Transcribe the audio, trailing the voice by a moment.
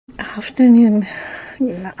afternoon.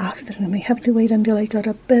 I have to wait until I got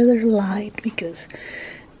a better light because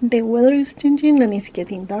the weather is changing and it's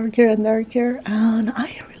getting darker and darker, and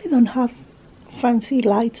I really don't have fancy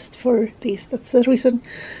lights for this. That's the reason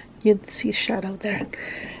you'd see shadow there.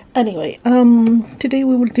 Anyway, today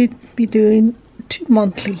we will be doing 2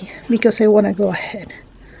 monthly because I want to go ahead.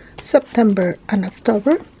 September and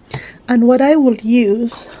October. And what I will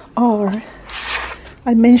use are,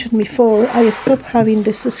 I mentioned before, I stopped having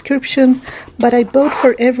the subscription, but I bought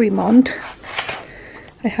for every month.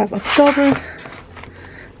 I have October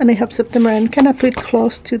and I have September, and kind of put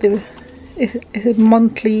close to the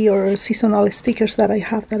monthly or seasonal stickers that I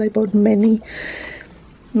have that I bought maybe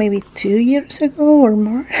 2 years ago or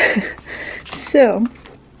more. So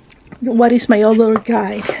what is my other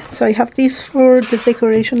guide? So I have this for the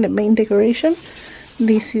decoration, the main decoration.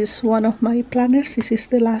 This is one of my planners. This is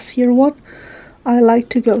the last year one. I like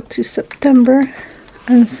to go to September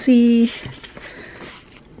and see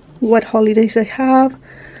what holidays I have,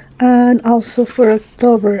 and also for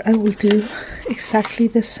October I will do exactly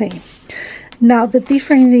the same. Now the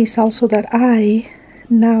difference is also that I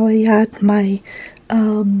add my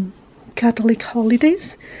Catholic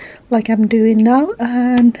holidays like I'm doing now,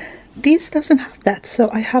 and this doesn't have that, so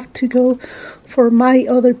I have to go for my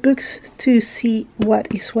other books to see what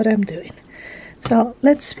I'm doing. So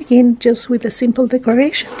let's begin just with a simple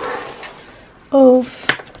decoration of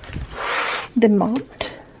the month.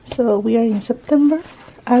 So we are in September.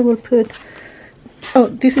 I will put, oh,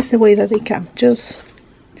 this is the way that they come, just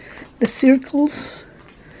the circles,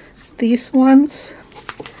 these ones,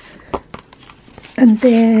 and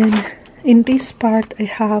then in this part I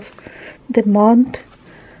have the month,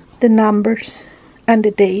 the numbers and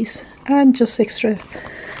the days, and just extra.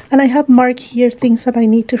 And I have marked here things that I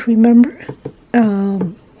need to remember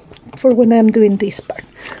for when I'm doing this part.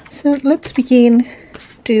 So let's begin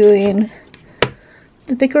doing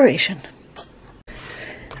the decoration.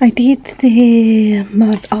 I did the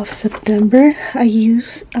month of September. I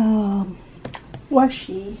use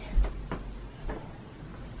washi,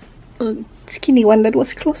 skinny one that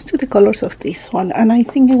was close to the colors of this one, and I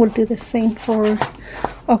think I will do the same for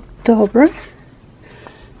October.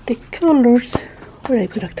 The colors, where I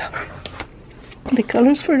put October? The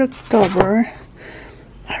colors for October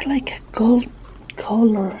are like a gold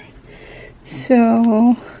color,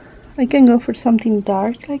 so I can go for something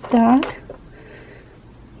dark like that.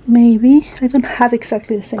 Maybe I don't have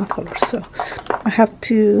exactly the same color, so I have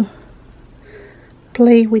to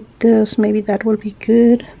play with this. Maybe that will be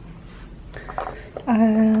good. I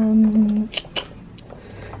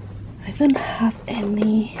don't have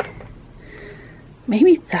any.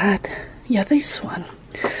 Maybe that, yeah, this one.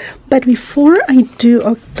 But before I do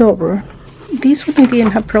October, this one I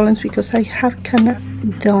didn't have problems because I have kind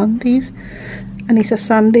of done this, and it's a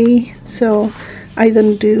Sunday, so I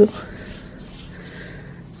don't do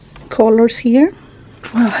colors here.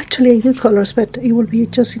 Well, actually I do colors, but it will be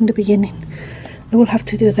just in the beginning. I will have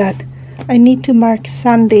to do that. I need to mark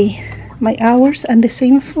Sunday my hours, and the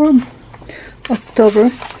same for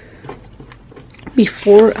October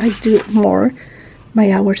before I do more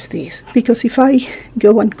my hours days, because if I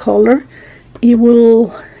go on color it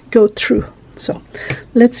will go through. So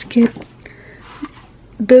let's get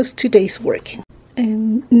those 2 days working.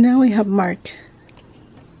 And now I have marked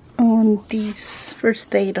on this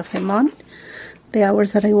first day of the month the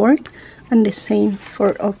hours that I work, and the same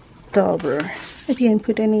for October. I didn't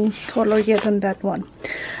put any color yet on that one.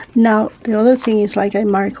 Now the other thing is, like, I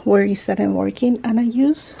mark where is that I'm working, and I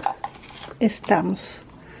use stamps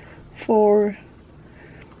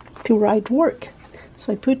to write work.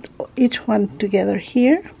 So I put each one together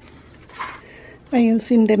here. I'm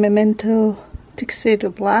using the Memento Tuxedo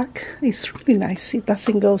Black. It's really nice. It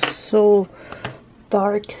doesn't go so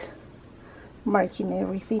dark, marking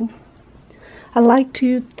everything. I like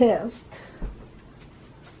to test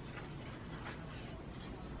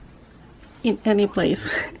in any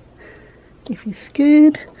place. If it's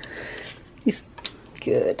good, it's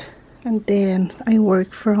good. And then I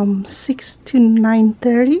work from 6 to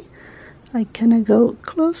 9:30. I kind of go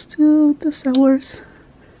close to those hours.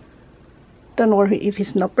 Don't worry if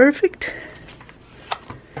it's not perfect.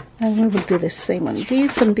 And we will do the same on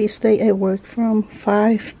this. On this day I work from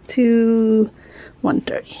 5 to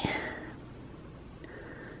 1:30.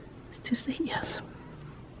 It's Tuesday, yes.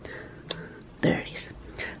 There it is.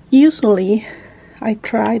 Usually I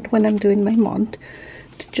tried, when I'm doing my month,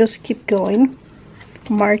 to just keep going,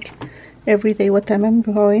 mark every day what time I'm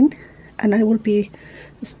going, and I will be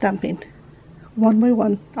stamping one by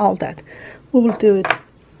one all that. We will do it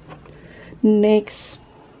next,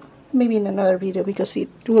 maybe in another video, because it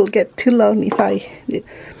will get too long if I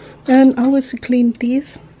And always to clean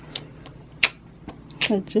these,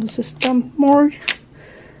 I just stamp more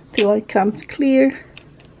till it comes clear,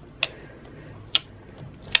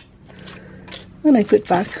 and I put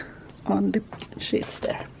back on the sheets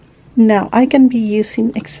there. Now I can be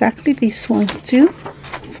using exactly these ones too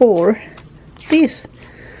for this.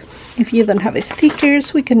 If you don't have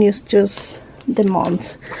stickers, we can use just the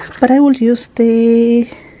months, but I will use the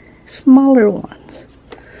smaller ones.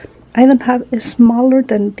 I don't have a smaller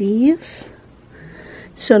than these,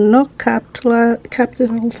 so no capital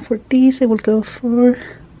for these. I will go for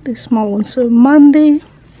the small one. So Monday,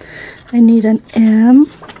 I need an M.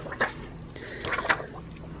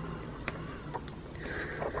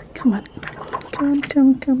 Come on,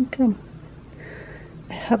 come.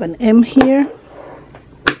 I have an M here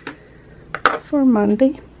for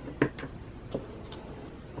Monday.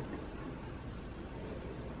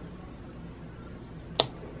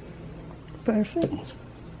 Perfect.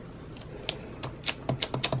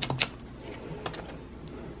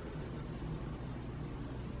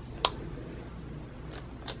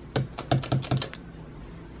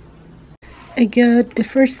 I got the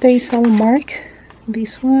first days all marked,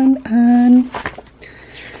 this one, and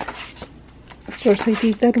of course I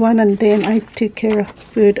did that one, and then I took care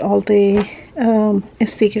of put all the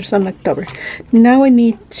stickers on October. Now I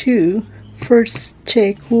need to first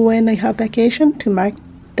check when I have vacation to mark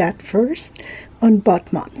that first on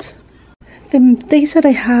both months. The days that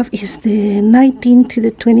I have is the 19th to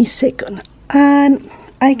the 22nd, and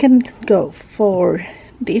I can go for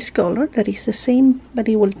this color that is the same, but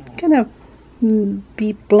it will kind of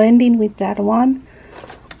be blending with that one.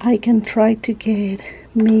 I can try to get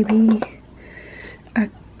maybe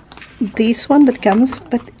this one that comes,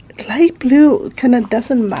 but light blue kind of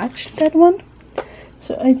doesn't match that one,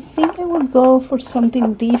 so I think I will go for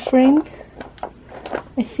something different.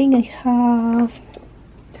 I think I have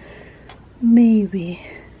maybe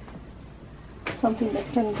something that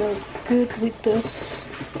can go good with those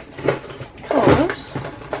colors.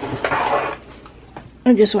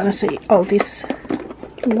 I just want to say all these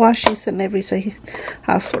washes and everything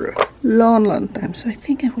I have for a long time, so I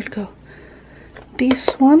think I will go this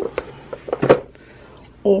one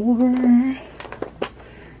or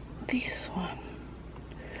this one.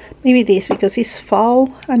 Maybe this, because it's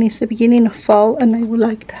fall and it's the beginning of fall and I would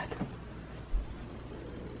like that.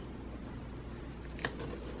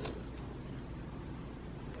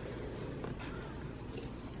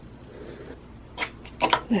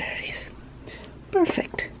 There it is.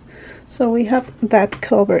 Perfect. So we have that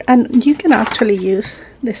cover, and you can actually use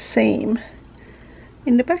the same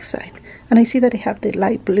in the back side. And I see that I have the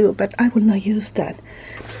light blue, but I will not use that.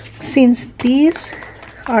 Since these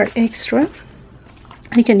are extra,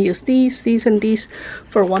 I can use these and these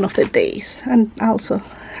for one of the days, and also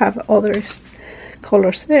have other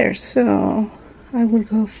colors there. So I will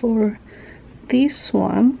go for this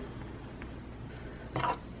one,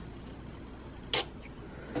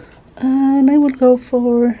 and I will go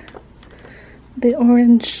for the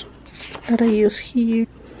orange that I use here.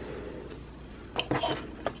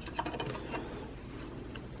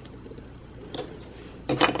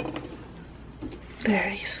 There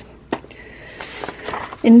it is.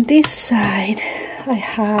 In this side I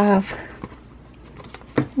have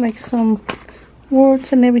like some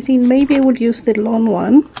words and everything. Maybe I would use the long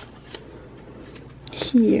one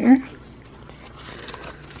here.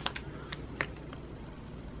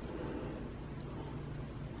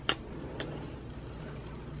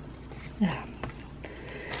 Yeah.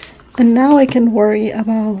 And now I can worry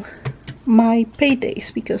about my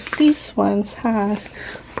paydays, because this one has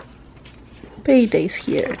paydays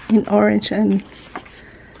here in orange, and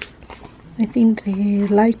I think the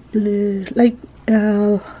light blue, light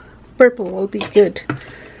purple will be good.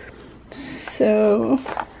 So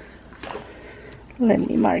let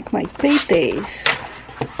me mark my paydays,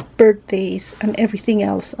 birthdays, and everything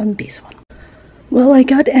else on this one. Well, I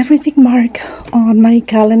got everything marked on my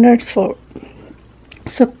calendar for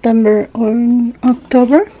September or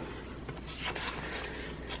October,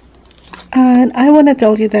 and I want to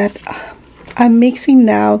tell you that I'm mixing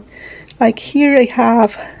now. Like here I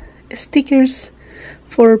have stickers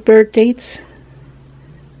for birth dates,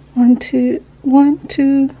 1 2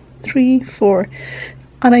 3 4,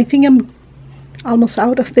 and I think I'm almost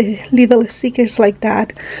out of the little stickers like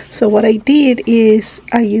that. So what I did is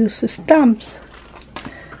I used stamps,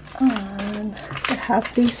 and I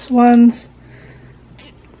have these ones.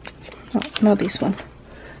 No, not this one,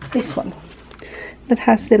 this one that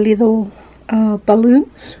has the little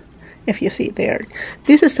balloons. If you see there,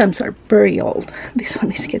 these stamps are very old. This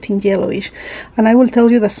one is getting yellowish, and I will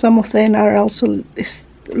tell you that some of them are also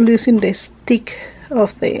losing the stick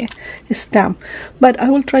of the stamp, but I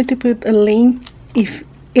will try to put a link if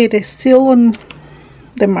it is still on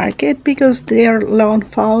the market, because they are long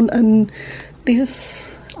found and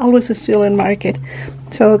this always is still in market.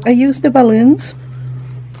 So I use the balloons,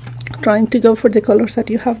 trying to go for the colors that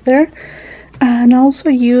you have there, and also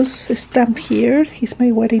use a stamp here. It's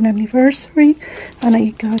my wedding anniversary, and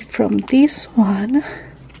I got from this one.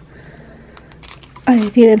 I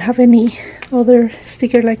didn't have any other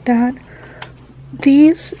sticker like that.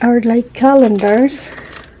 These are like calendars.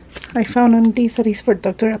 I found on this that is for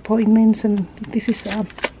doctor appointments, and this is a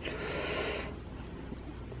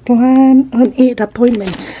plan on 8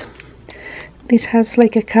 appointments. This has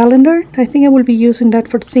like a calendar. I think I will be using that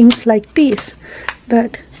for things like this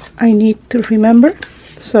that I need to remember.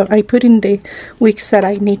 So I put in the weeks that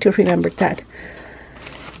I need to remember that.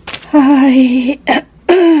 I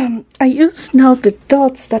use now the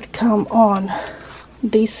dots that come on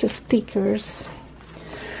these stickers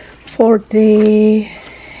for the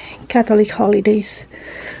Catholic holidays.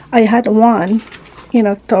 I had one in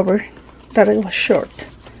October that it was short,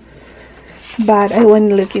 but I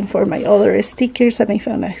went looking for my other stickers and I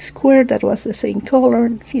found a square that was the same color.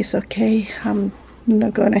 It's okay, I'm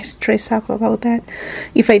not gonna stress up about that.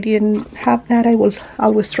 If I didn't have that, I will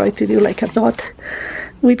always try to do like a dot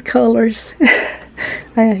with colors.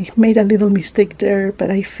 I made a little mistake there,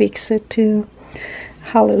 but I fixed it to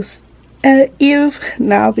Hallows Eve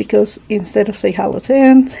now, because instead of say Hallows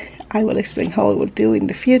End, I will explain how I will do in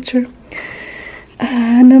the future.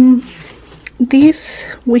 And this,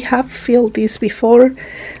 we have filled this before.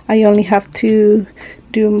 I only have to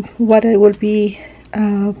do what I will be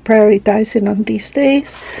prioritizing on these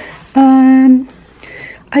days, and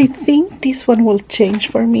I think this one will change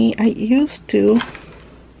for me. I used to,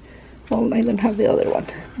 well, I don't have the other one,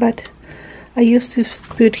 but I used to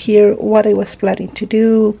put here what I was planning to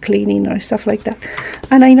do, cleaning or stuff like that,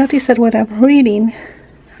 and I noticed that when I'm reading,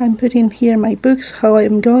 I'm putting here my books, how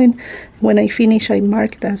I'm going. When I finish, I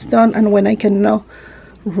mark that's done, and when I can now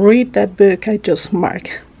read that book, I just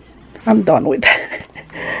mark I'm done with that.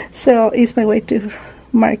 So it's my way to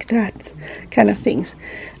mark that kind of things.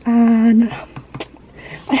 And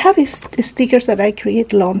I have these stickers that I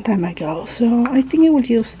created a long time ago, so I think I will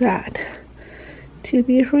use that. To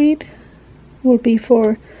be read will be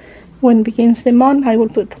for when begins the month. I will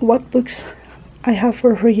put what books I have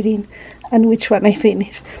for reading and which one I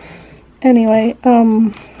finish. Anyway,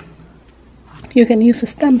 you can use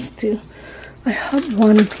stamps too. I have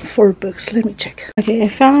one for books. Let me check. Okay, I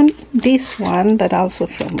found this one that also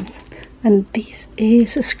from, and this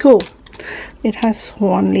is a school. It has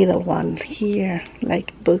one little one here,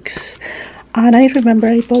 like books. And I remember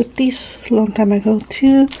I bought this long time ago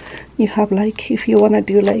too. You have like, if you want to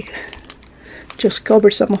do like, just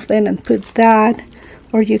cover some of them and put that,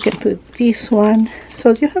 or you can put this one.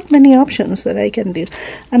 So you have many options that I can do,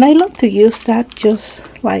 and I love to use that just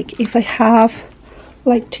like if I have,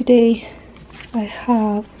 like today I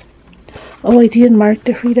have, oh, I didn't mark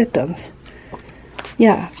the readathons.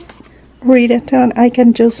 Yeah, readathon, I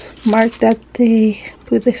can just mark that they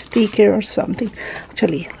put a sticker or something.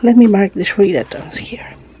 Actually, let me mark these readathons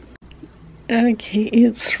here. Okay,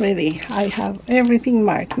 it's ready. I have everything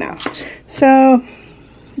marked now. So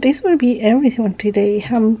this will be everything today.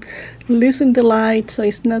 I'm losing the light, so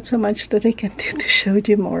it's not so much that I can do to show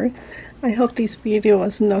you more. I hope this video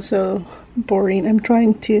was not so boring. I'm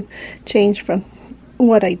trying to change from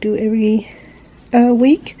what I do every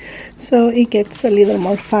week, so it gets a little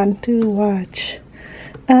more fun to watch.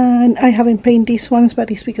 And I haven't painted these ones,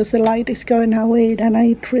 but it's because the light is going away and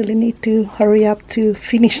I really need to hurry up to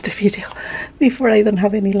finish the video before I don't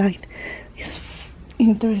have any light. It's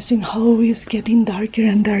interesting how it's getting darker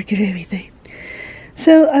and darker every day.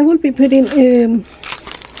 So I will be putting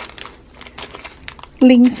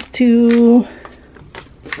links to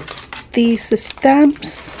these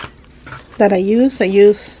stamps that I use. I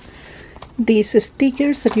use these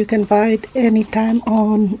stickers that you can buy at any time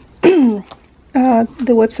on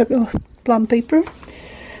the website of Plum Paper.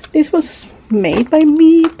 This was made by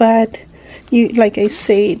me, but you, like I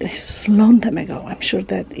said, it's a long time ago. I'm sure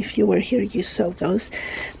that if you were here you saw those,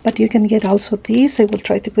 but you can get also these. I will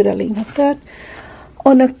try to put a link of that.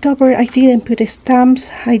 On October I didn't put stamps,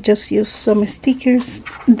 I just used some stickers.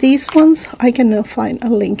 These ones I cannot find a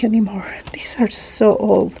link anymore. These are so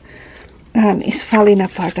old and it's falling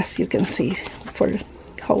apart, as you can see, for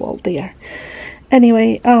how old they are.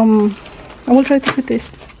 Anyway, I will try to put these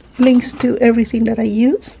links to everything that I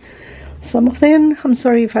use. Some of them, I'm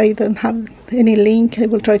sorry if I don't have any link, I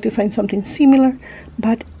will try to find something similar,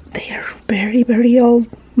 but they are very, very old.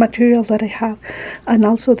 material that I have, and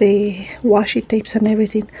also the washi tapes and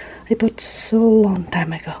everything I bought so long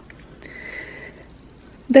time ago.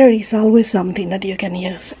 There is always something that you can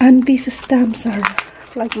use, and these stamps are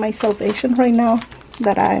like my salvation right now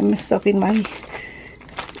that I'm stopping my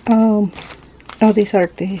oh, these are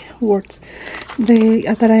the words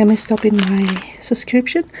that I am stopping my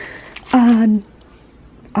subscription, and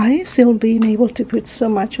I still being able to put so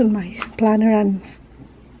much on my planner and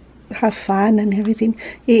have fun and everything.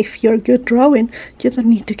 If you're good drawing, you don't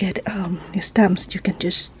need to get stamps. You can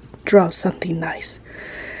just draw something nice.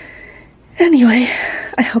 Anyway,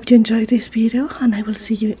 I hope you enjoyed this video, and I will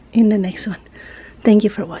see you in the next one. Thank you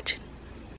for watching.